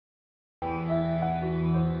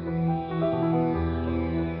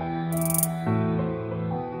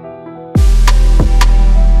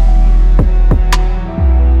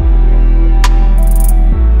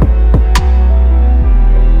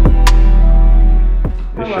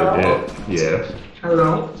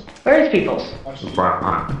peoples.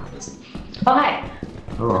 Fine. Oh, hi.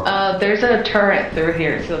 Hello. There's a turret through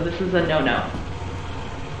here, so this is a no-no.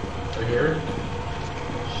 Right here?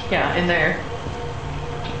 Yeah, in there.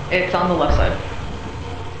 It's on the left side.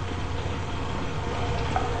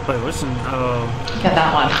 Wait, listen, Yeah,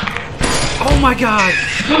 that one. Oh my god!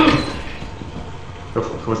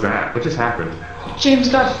 What was that? What just happened? James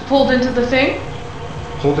got pulled into the thing.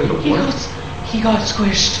 Pulled into what? He got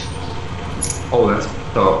squished. Oh, that's the...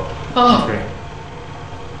 Oh. Okay.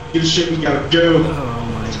 Get the shit, we gotta go.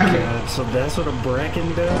 Oh my god, so that's what a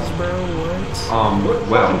bracken does, bro? What?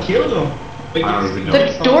 Well... Killed him. Wait, I don't even know.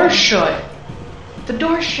 The door's shut. The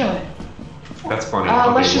door's shut. That's funny.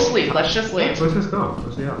 Let's just leave. Let's just leave. Let's just go.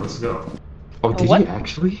 Let's go. Oh, did what? he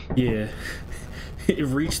actually? Yeah. It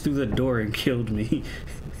reached through the door and killed me.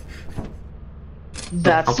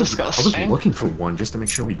 That's I disgusting. was looking for one just to make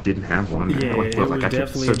sure we didn't have one. Yeah, I kept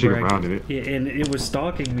definitely searching bracken. around in it. Yeah, and it was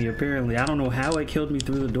stalking me apparently. I don't know how it killed me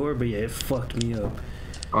through the door, but yeah, it fucked me up.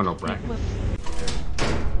 Oh no, bracken.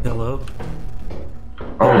 Hello?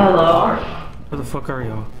 Oh, Hello. Where the fuck are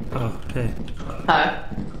y'all? Oh, hey. Hi.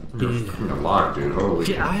 You're fucking alive, dude. Holy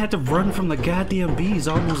shit. Yeah, I had to run from the goddamn bees.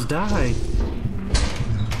 I almost died.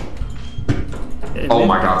 And Oh then-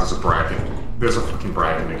 my god, there's a bracken. There's a fucking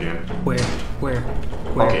bracken again. Where?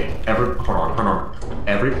 Okay, hold on.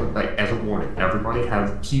 As a warning, everybody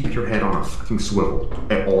keep your head on a fucking swivel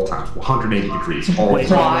at all times, 180 degrees, all the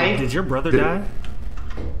time. Why? Did your brother die?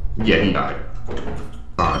 Yeah, he died.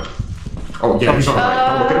 Oh yeah, he's on the right.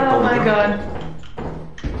 Don't look at him. Oh Don't look my at him. god.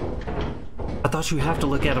 I thought you have to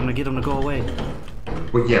look at him to get him to go away.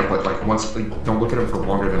 Well, yeah, but don't look at him for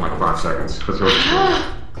longer than like 5 seconds, because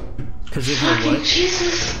Because if Fucking you what?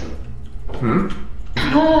 Jesus.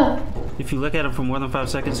 If you look at him for more than 5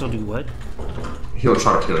 seconds, he'll do what? he'll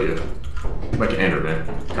try to kill you, like an Enderman,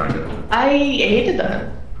 kind of. I hated that.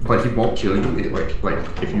 But he won't kill you.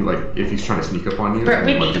 If he's trying to sneak up on you. Bert,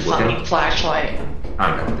 we and, need a you look at fucking him, flashlight.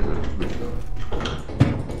 I know, dude.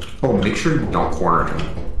 Oh, make sure you don't corner him.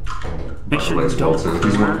 Make sure you don't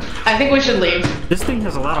He's corner. I think we should leave. This thing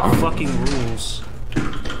has a lot of fucking rules.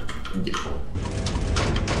 Yeah.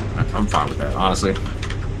 I'm fine with that, honestly.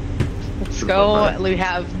 Let's go. We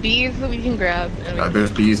have bees that we can grab. And we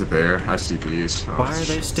There's bees there. I see bees. Oh, Why are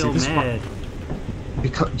they still this mad?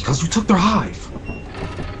 Because you took their hive.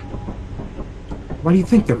 Why do you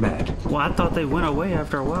think they're mad? Well, I thought they went away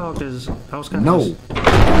after a while because I was kind of... No.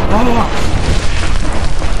 Oh.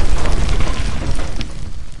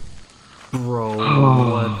 Bro,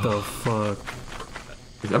 what the fuck?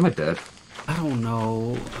 Am I dead? I don't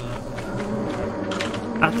know.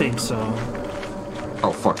 I think so.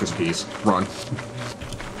 Oh, fuck this bees. Run.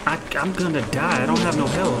 I'm gonna die. I don't have no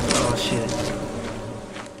health. Oh, shit.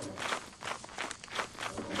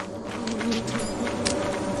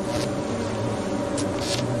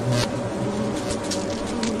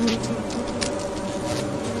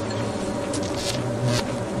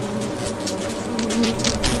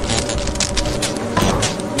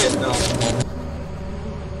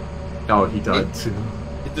 Oh, he died too.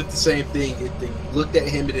 It did the same thing. It looked at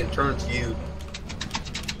him and it turned to you.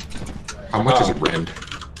 How much is it rammed?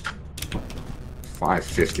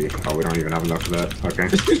 550. Oh, we don't even have enough of that. Okay.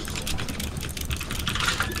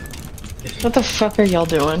 What the fuck are y'all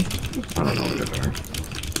doing? I don't know what they're doing.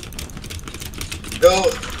 Go!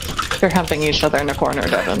 They're humping each other in a corner,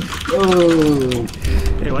 Devin. Oh!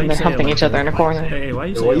 Hey, why you They're say it humping like each other that? in a corner. Hey, why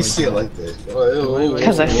you say Why it you like see it that? like that? Oh,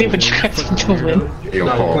 Because I see what you guys are doing. Yo,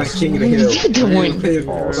 Like pause. King of the Hill. What are you doing?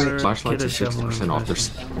 Pause. Get Flashlights a are shovel 60% and off.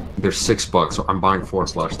 flashlight. They're $6, so I'm buying 4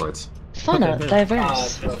 flashlights. Fun, Okay, good.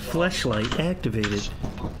 diverse. Fleshlight activated.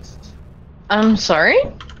 I'm sorry?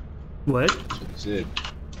 What? Shit.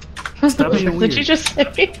 Stop being What weird. did you just say?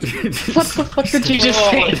 What the fuck did you just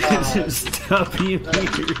say? Stop being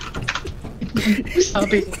weird. Stop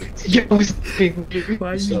being weird.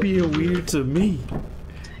 Why are you being weird to me?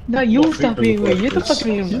 No, you stop being weird. You're the fuck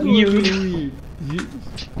being weird.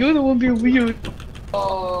 You're the one being weird.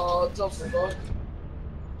 Oh, what the fuck?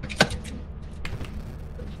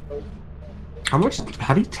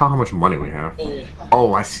 How do you tell how much money we have?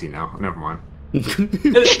 Oh, I see now. Never mind. What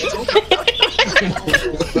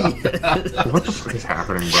the fuck is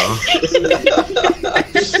happening, bro?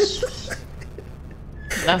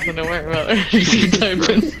 Nothing to worry about.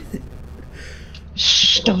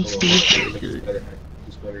 Shh, don't speak.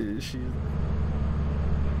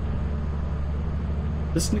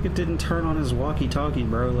 This nigga didn't turn on his walkie-talkie,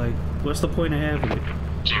 bro. Like, what's the point of having it?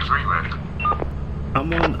 James, where you at?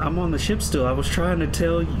 I'm on the ship still. I was trying to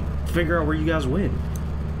figure out where you guys went.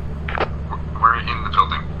 We're in the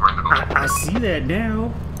building. We're in the building. I see that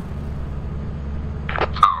now.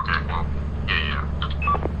 Oh, okay. Well,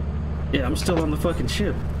 Yeah, I'm still on the fucking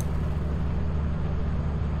ship.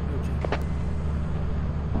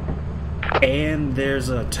 And there's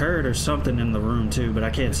a turret or something in the room too, but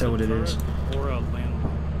I can't tell what it is. Or a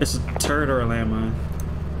landmine. It's a turret or a landmine.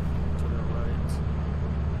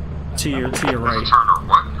 To their right. To your right.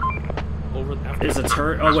 Over after There's a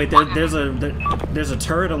turret. Oh wait, there's a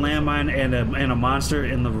turret, a landmine, and a monster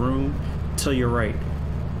in the room to your right.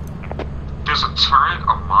 There's a turret,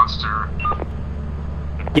 a monster.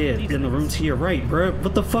 Yeah, in the room to your right, bro.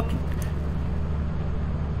 What the fuck?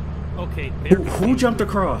 Okay. Who jumped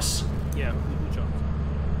across? Yeah, who jumped?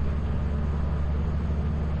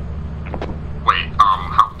 Wait,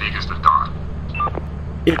 how big is the dot?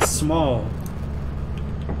 It's small.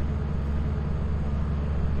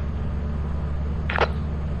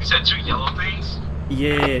 You said 2 yellow things?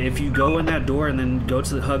 Yeah, if you go in that door and then go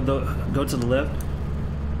to the left.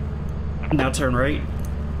 Now turn right.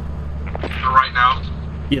 Right now?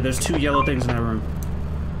 Yeah, there's 2 yellow things in that room.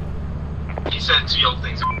 You said 2 yellow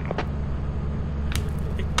things.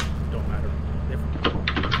 Don't matter.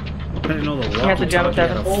 I didn't know the You have to jump walkie-talkie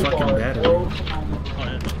had a that. fucking battery.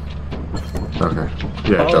 Okay.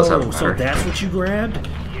 Yeah, it does have a Oh, so battery. that's what you grabbed?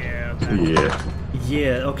 Yeah. Yeah.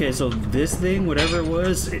 Yeah, okay, so this thing, whatever it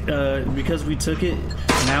was, because we took it,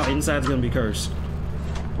 now inside's gonna be cursed.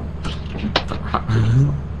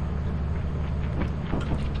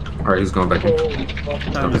 Alright, he's going back in. What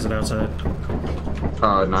time is it outside?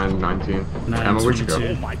 9:19. Emma, where'd you go? Oh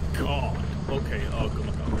 9:22. my god. Okay. Oh, good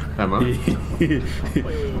luck. Emma?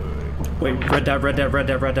 Wait, red dot,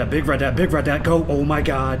 big red dot, go, oh my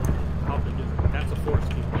god. How big is it? That's a force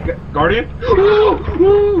key. Guardian?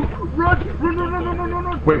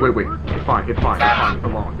 Wait. It's fine. It's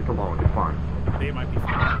alone. It's fine. They might be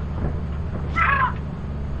fast.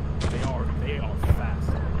 They are fast.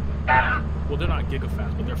 Well, they're not giga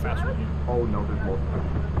fast, but they're faster than you. Oh no, there's multiple.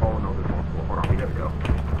 Hold on, we gotta go.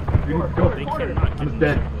 They cannot get in the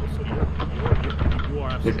dead. ship, though, so you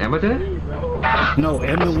are Is Emma dead? No,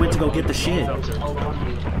 Emma went to go get the shit.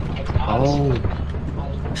 Oh.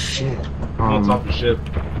 Shit. It's off the ship.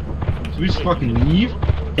 Should we just fucking leave?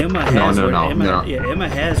 Emma has No. Yeah, Emma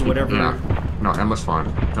has whatever. No, Emma's fine.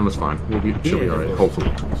 She'll be Yeah. alright,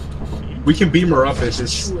 hopefully. We can beam her up if it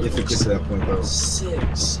gets to that point, though.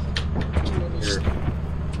 6. I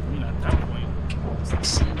mean, at that point, It's the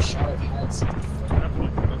same shot I've had since it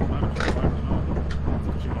doesn't matter if you're firing or not.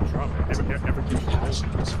 Because you're gonna drop it.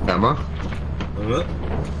 Everything Emma?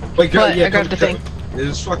 Wait, What? I grabbed the thing.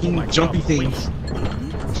 There's fucking jumpy things.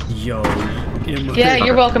 Yo, Emma. Yeah,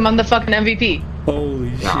 you're welcome. I'm the fucking MVP.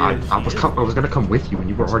 Holy shit. Yeah, I was gonna come with you and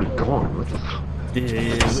you were already gone. What the fuck?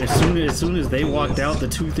 Yeah, as soon as they walked out, the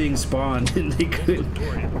 2 things spawned and they couldn't.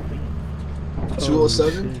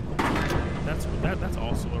 207? That's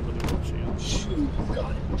also a really good chance. Shoot,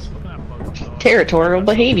 got it. Look at that bugs, dog. Territorial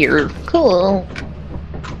behavior. Cool.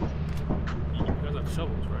 You guys have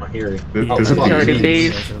shovels, right? Hearing. There's a fuck. Already bee.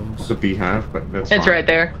 bees. There's a beehive, but that's It's fine. right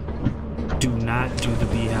there. Do not do the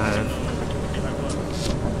beehive.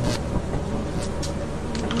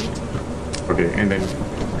 Okay, and then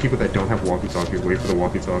people that don't have walkie-talkies, wait for the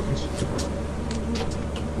walkie-talkies.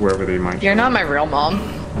 Wherever they might. You're not my real mom.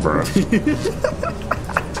 Bruh.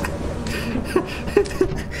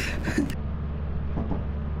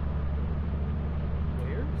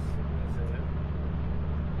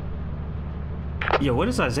 Yo, what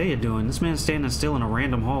is Isaiah doing? This man's standing still in a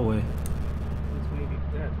random hallway.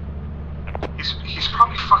 He's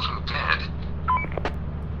probably fucking dead.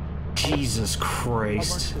 Jesus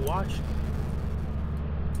Christ.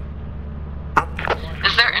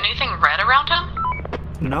 Is there anything red around him?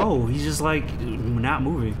 No, he's just like not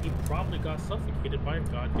moving. He probably got suffocated by a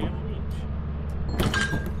goddamn leech.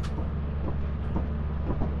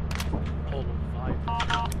 Hold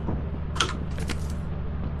on,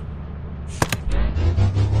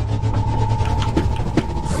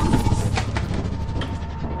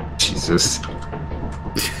 Jesus.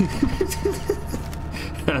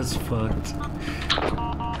 That's fucked.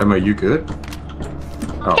 Emma, you good?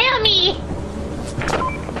 Oh. Help me!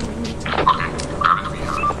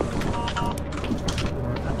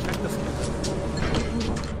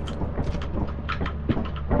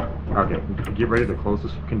 Okay, get ready to close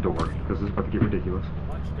this fucking door, because this is about to get ridiculous.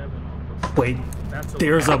 Wait,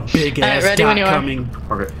 there's a big ass ready when dot you are. coming.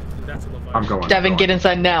 Okay, I'm going. Devin, get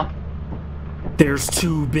inside now. There's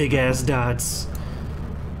 2 big ass dots.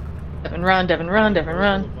 Devin, run, Devin, run, Devin,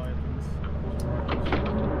 run.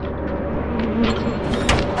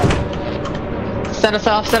 Set us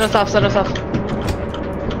off, set us off, set us off.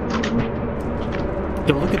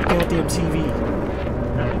 Yo, look at the goddamn TV.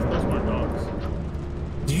 Those are my dogs.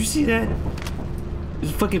 Do you see that?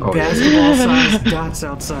 There's fucking Oh, yeah. basketball-sized dots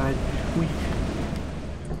outside.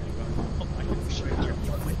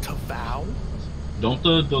 To vow? Don't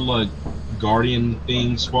the like guardian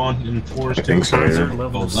thing spawn in the forest? I think so, Hazard yeah.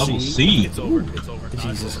 level, Level C. C. It's over. It's over.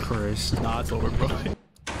 Jesus Christ. Nah, it's over, bro. There's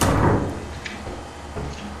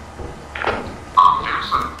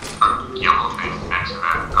a yellow thing next to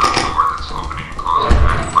that door that's opening and closing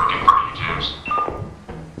right in front of you, James.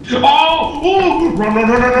 Oh! Oh! Run! We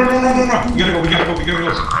gotta go.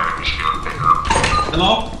 There's a credit we should be able to pick up.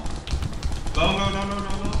 Hello? No.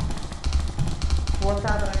 What's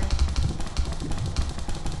happening?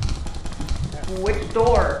 Which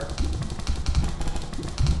door?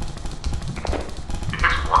 You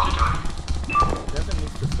fix walkie-talkie. Devin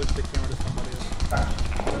needs to switch the camera to somebody else.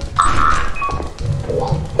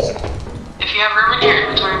 If you have room in your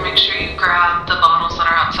inventory, make sure you grab the bottles that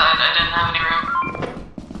are outside. I didn't have any room.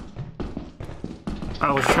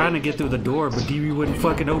 I was trying to get through the door, but DB wouldn't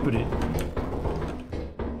fucking open it.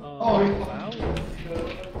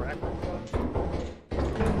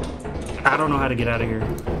 I don't know how to get out of here.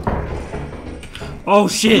 Oh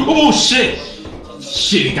shit! Oh shit!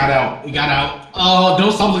 Shit! It got out. Oh,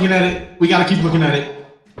 don't stop looking at it. We gotta keep looking at it.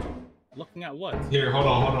 Looking at what? Here, hold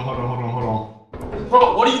on.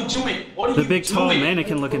 Bro, what are you doing? The big tall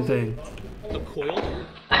mannequin looking thing. The coil?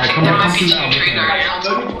 I think there might be some tree I guardians.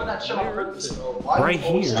 know you're doing that shit on purpose, though. Why do Right you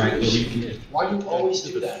always here. do this shit? Why do you always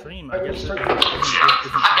do that? Stream, Why I do you guess start it doing isn't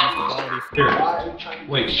that? Here. Why are you trying to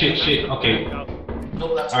do Wait, that? shit. Okay.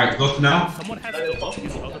 No, that's Alright, go now. Someone has to go up to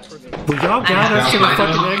the other person. Well, y'all got us to the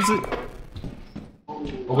fucking exit.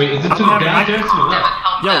 Oh wait, is it to the I'm having- downstairs or to the left?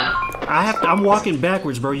 Help Yo, them. I'm walking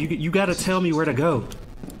backwards, bro. You gotta tell me where to go. Okay,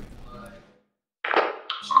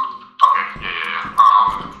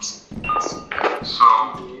 yeah. So,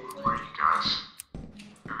 where are you guys?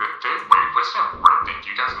 Wait, what's that red thing? Do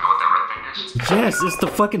you guys know what that red thing is? Yes, it's the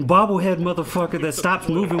fucking bobblehead motherfucker that stops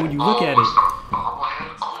moving when you look at It's it. the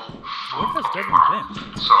bobblehead? Where has Devin been?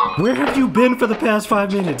 So, Where have you been for the past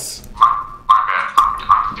 5 minutes? my bad.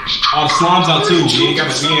 There's Oh, the slime's out too. We ain't got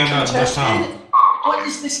much time. What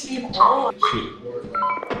is this game on?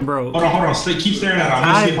 Bro, Hold on. Keep staring at it.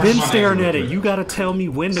 I've been staring at it. You gotta tell me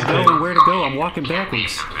when to go and where to go. I'm walking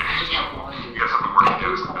backwards. You guys have been working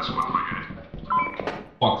together since this one minute.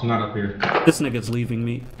 Fuck, not up here. This nigga's leaving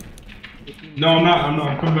me. No, I'm not. I'm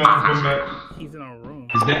coming back. He's in our room.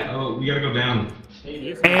 Is that? Oh, we gotta go down.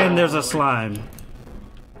 And there's a slime. Okay.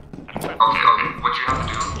 What you have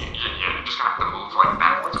to do, you're just gonna have to move like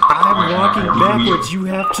backwards. I'm walking backwards. You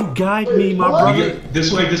have to guide me, my brother.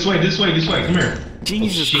 This way. Come here.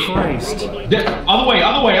 Jesus Shit. Christ.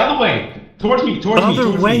 Other way. Towards me.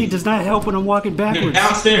 Other way does not help when I'm walking backwards.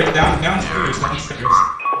 Downstairs.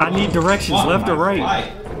 I need directions, Oh, left or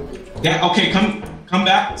right. Okay, come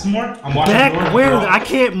back some more. I'm watching the door. Back where? I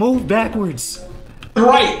can't move backwards. To the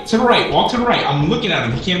right. Walk to the right. I'm looking at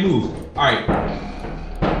him. He can't move. All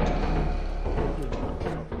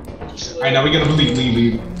right, now we gotta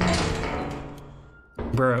leave.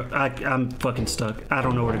 Bro, I'm fucking stuck. I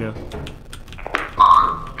don't know where to go. Is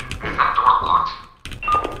that door locked?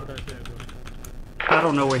 I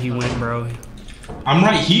don't know where he went, bro. I'm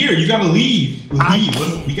right here. You gotta leave. We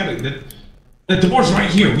gotta. The door's right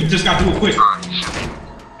here. We just gotta do it quick. Alert.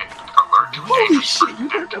 Holy shit, you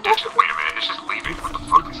heard that? Wait a minute, it's just leaving. What the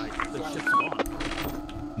fuck is that? The ship's gone.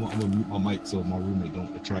 I'm gonna mute my mic so my roommate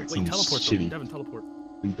don't attract Wait, some teleport. shitty. Devin, teleport.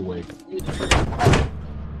 Lead the way.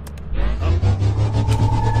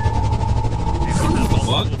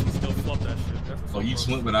 Fuck? Still flop that shit. That's Oh, you just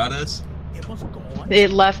went without us? It was gone.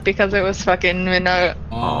 It left because it was fucking midnight.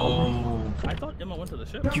 Oh. I thought Emma went to the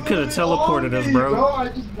ship. You could have teleported us, bro.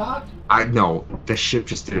 I know, the ship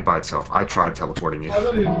just did it by itself. I tried teleporting it.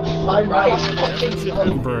 Bro.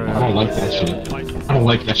 I don't like that shit. I don't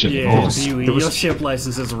like that shit. Yeah, Oh, Dewey, there was- your ship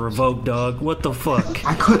license is revoked, dog. What the fuck?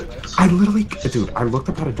 I literally, dude, I looked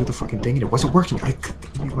up how to do the fucking thing and it wasn't working.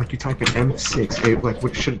 You type in M6, it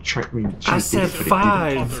which should check me. I said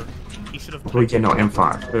 5. He should have. Well, yeah, no,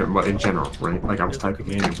 M5, but in general, right? Like I was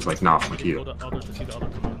typing in, it was like, nah, fuck Go you. to other to see the other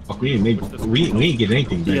commands. fuck, we ain't get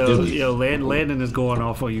anything back, did we? Yo, Landon is going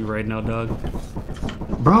off on you right now, dog.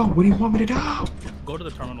 Bro, what do you want me to do? Go to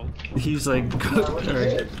the terminal. He's like,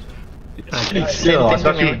 alright. Still, I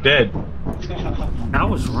thought you were dead. I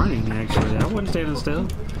was running, actually. I wasn't standing still.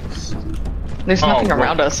 There's nothing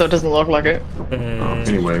around us, so it doesn't look like it.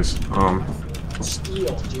 Anyways, alright,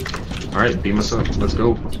 beam us up, let's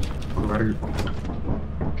go. Right here.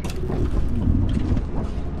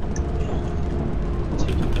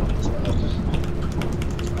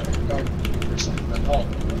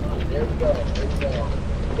 There we go.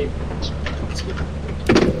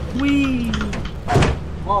 Whee!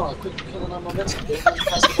 Oh, quit killing on momentum. They want to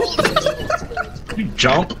pass the ball to the You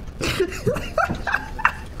jump?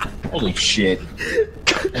 Holy shit.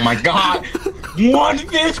 Oh my god.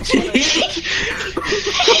 150!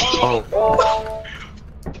 Oh,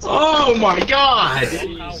 Oh my god!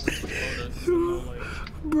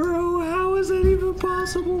 Bro, how is that even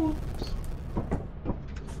possible?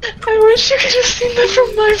 I wish you could have seen that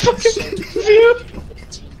from my fucking view.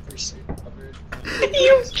 18% covered.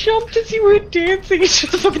 You jumped as you were dancing. You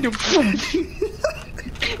just fucking do boom.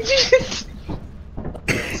 Just-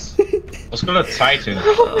 Let's go to Titan.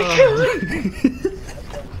 Oh my god.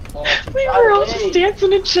 We were all just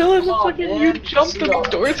dancing and chilling, and fucking you jumped and the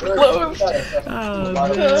doors closed. Oh, Oh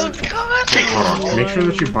man. god. hold on. Make sure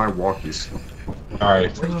that you buy walkies.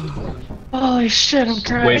 Alright. Holy shit, I'm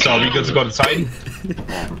crying. Wait, so are we good to go to Titan?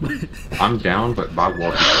 I'm down, but buy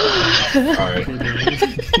walkies. Alright.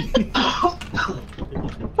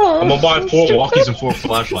 Oh, I'm gonna buy so 4 stupid. walkies and 4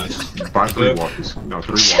 flashlights. Buy 3 walkies. No,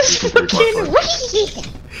 3 walkies and 3 flashlights.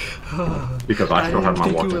 Because I still have my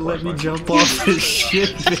think you walkie would let me flashlight. jump off the ship,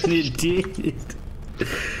 and it did.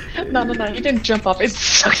 No, you didn't jump off. It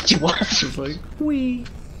sucked you off. It's like, wee.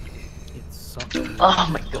 It sucks. Oh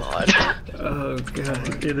my god. Oh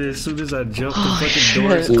god. And as soon as I jumped, the Oh, fucking shit.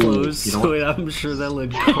 doors closed, you know so what? I'm sure that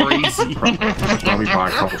looked crazy. Probably buy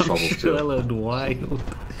a couple I'm shovels sure that too. looked wild.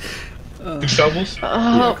 2 shovels? Oh a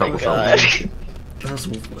my couple god.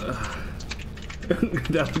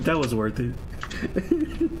 That was worth it.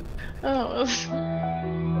 Oh,